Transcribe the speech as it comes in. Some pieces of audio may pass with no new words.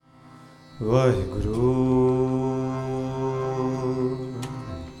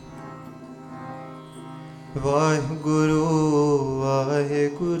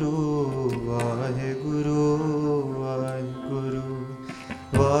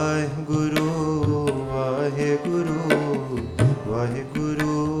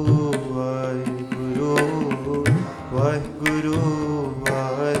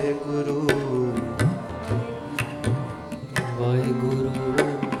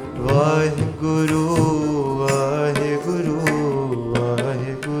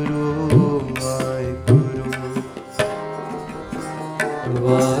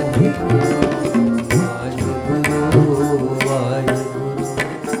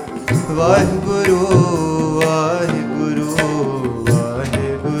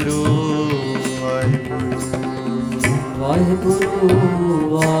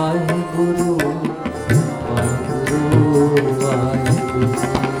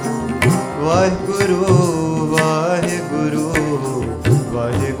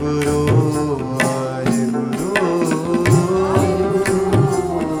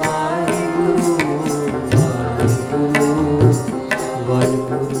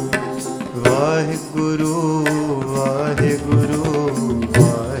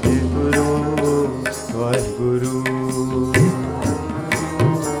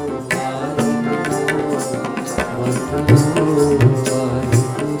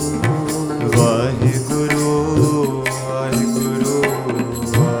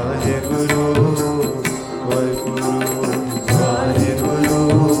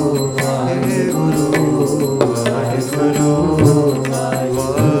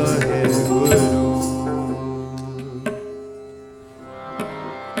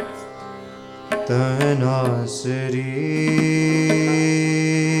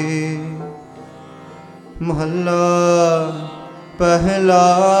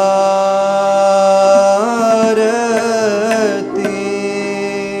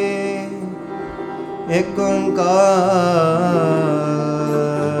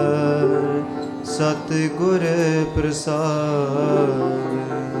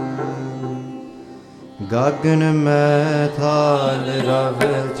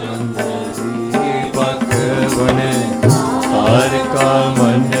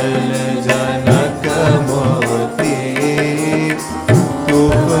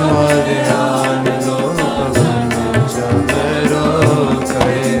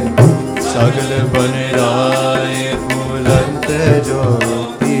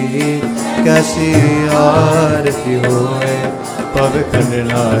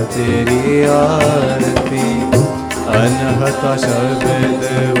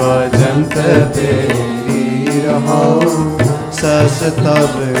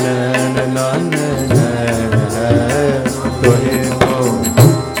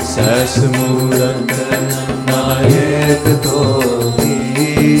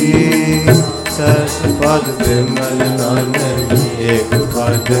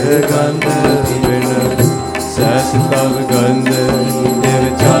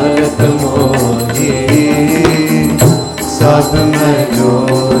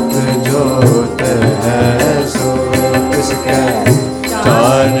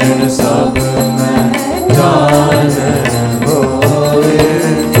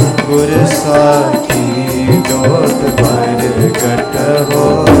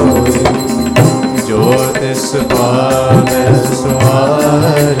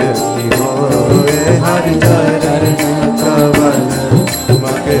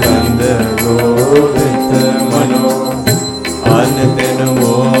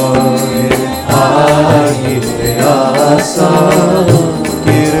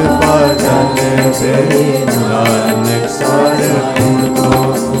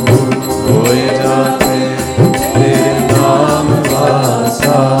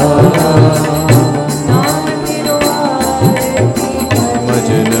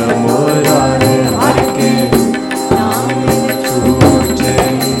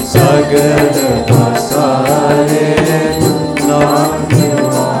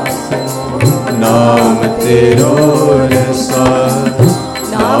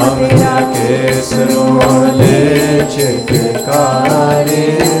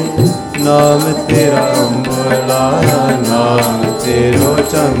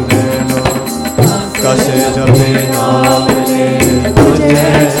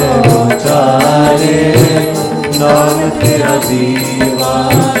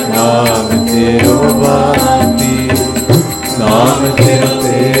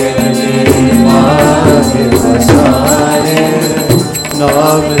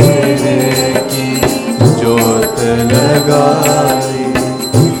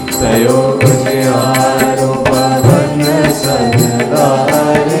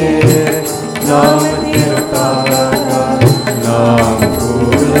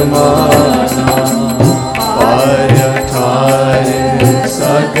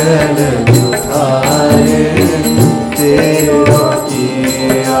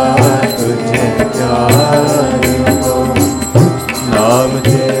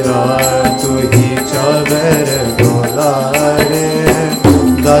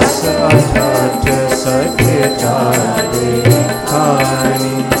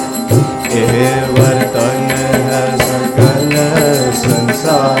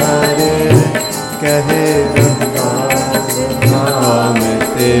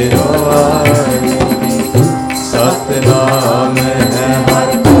तेरो आरती। सतनाम है हर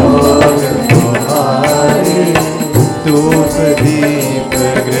भोग तुम्हारी, धूप दीप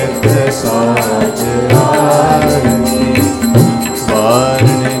घृत साज आरती।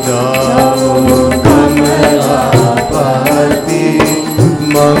 वारण जाओ कमलापति,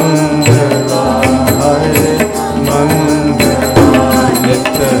 मंगला हर मंगला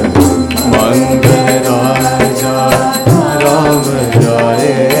नित मंगल राजा राम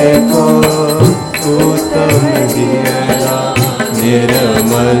जाए को उत्तम दियरा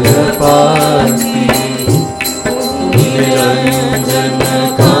निर्मल पाती। निरंजन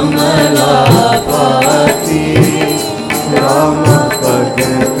कमलापति, राम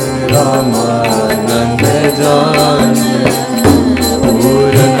भगत रामानंद जान।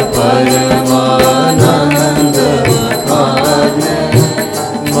 पूरन परमानंद खान,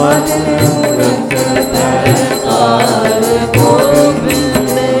 मत रत पैकार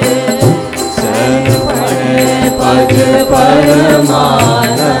गोविंद। सैन पज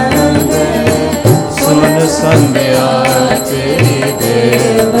परमानंद, सुन संध्या तेरी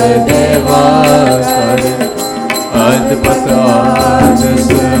देव देवा कर। अद्भुत आज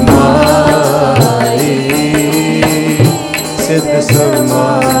समाई, सिद्ध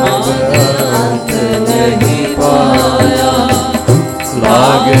समागत नहीं पाया।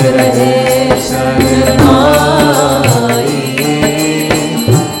 लाग रहे शरणाई,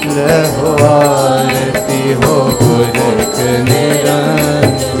 रहो आरती हो पुरख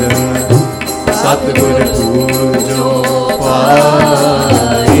निरंजन। सतगुर पूजो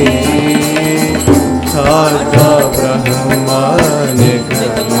पाई, साधा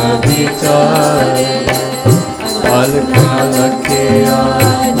ब्रह्मानिक्रम विचार। अलख लखिया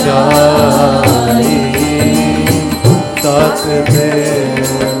जाई, तत देव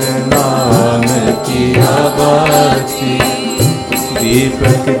नाम की आबाती।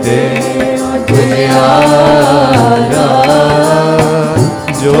 दीपक दे उजियारा,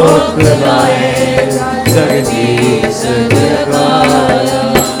 ज्योत लाए जगदीश जगाया।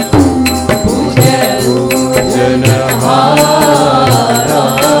 पूजे पूजनहारा,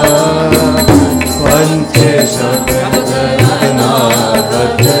 पंच शब्द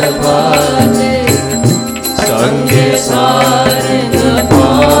नागत बाजे। संगे सारंग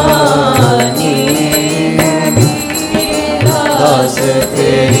पानी, दास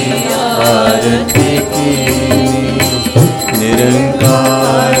तेरी आरती की।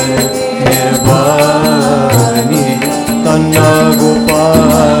 निरंकार निर्वाणी, तन्ना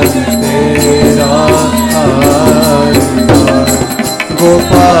गोपाल तेरा आरता।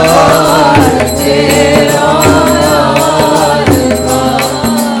 गोपाल तेरा आरता,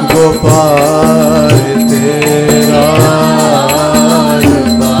 गोपाल तेरा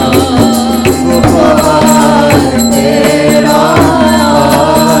आरता। गोपाल तेरा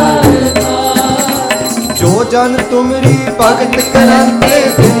आरता। जो जन तुमरी भगत करते,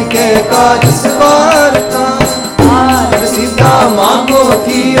 जिनके काज सवारता। सीधा मांगो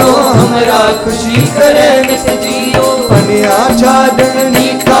कियो, हमरा खुशी करे नित जियो। पनिया छाड़न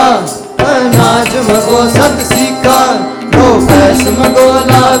नीका, अनाज मगो सत सीखा। दो पैस मगो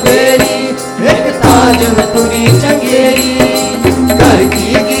लावेरी, एक ताज में तुरी चंगेरी। घर की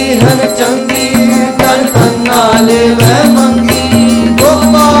गिरहन चंगी, तन तन्ना ले वह मंगी।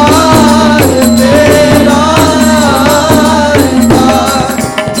 गोपाल तेरा आरता,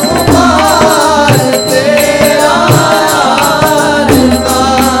 गोपाल तेरा आरता।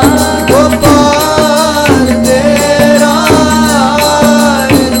 गोपाल तेरा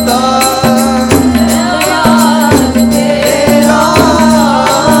आरता, तेरा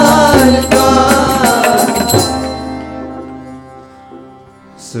आरता।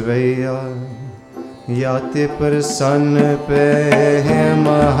 सवैया याते प्रसन्न पे है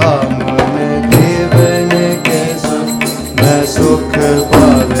महामन। जीवन के सुख में सुख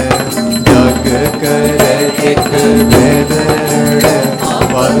पावे, जग करे एक भेद ऋण।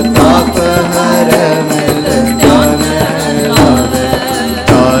 परताप हर मिल जान लावे।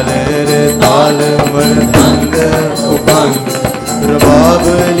 ताल रे ताल मृदंग उभंग, प्रभाव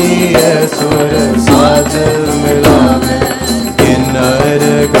लिए सुर साज मिलावे। किन्नर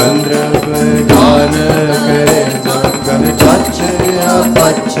गंधर्व गान करे, जगन चच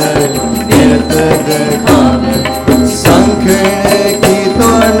अपच नृत दिखावे। शंख की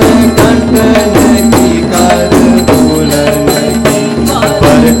तोन कंठन की कर भूलन की,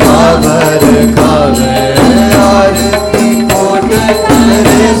 पर खबर खावे। आरती कोट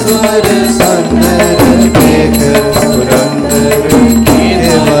करे सुर संदर, देख पुरंदर की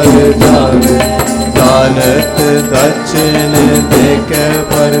देवर जावे। दानत दक्षिण देख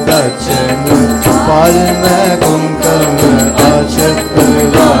पर दक्षिण, पाल में कुमकुम आशत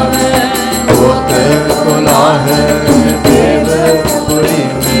गावे, होत कुलाहन देव पुरी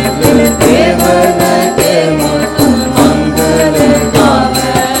मिल, देवन के मंगल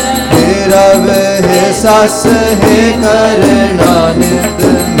गावे। हे रब हे सस हे करना नित,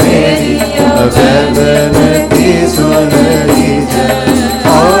 मेरी अवैबन की सुन लीजिए।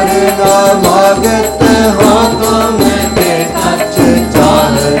 और ना मागत हो तुम के टच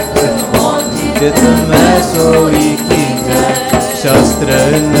चाहत, जित मैं सोई कीजै।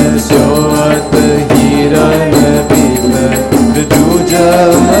 शस्त्रन स्योत हीरन भीतर, जूझ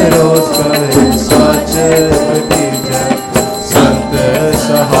मरोस कहे सच कीजै। संत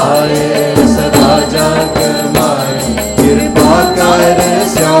सहाय सदा जग माय, कृपा कर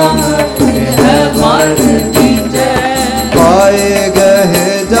श्याम है वर कीजै। पाए गए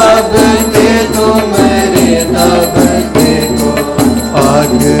जब ते तुमरे तब ते को,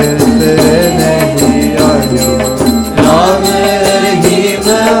 आखिर नहीं आयो। राम रहीम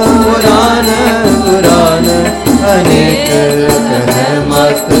पुराण पुराण, अनेक कह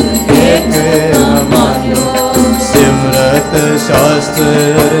मत एक मानो। सिमरत शास्त्र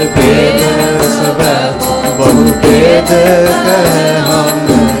वेद सब, बहु वेद कह हम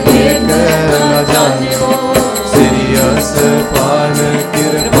एक न जानो। सिरियस पान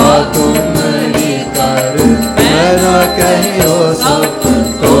कृपा तुम्हारी कर, मैं न कहियो सब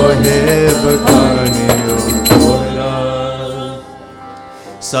तो हे बखानियो तोरा।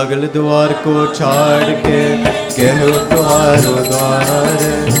 सगल द्वार को छाड़ के कहो तुम्हारो द्वार,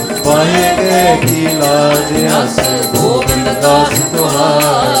 पाए गए की लाज अस गोविंद दास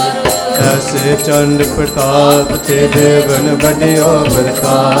तुम्हार। ऐसे चंड प्रताप ते देवन बढ़ियो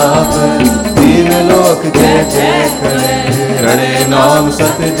प्रताप, तीन लोक जय जय करे रणे नाम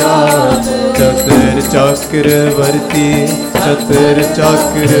सत जाप। चतुर चक्रवर्ती चतुर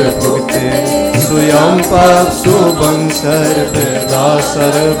चक्र भुगते, स्वयं पाप शुभं सर्वदा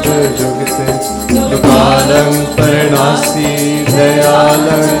सर्व जुगते। दुकालं परनासी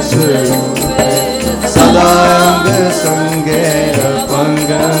दयालं स्वरूपे, सदा अंग संगे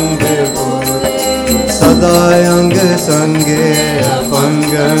अपंगं विभूते। सदा अंग संगे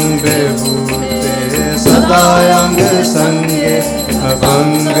अपंगं विभूते, सदा अंग संगे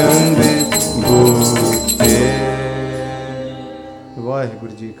अपंगं विभूते।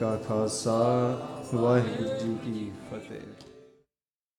 वाहिगुरु जी का खालसा, वाहिगुरु जी की फतेह।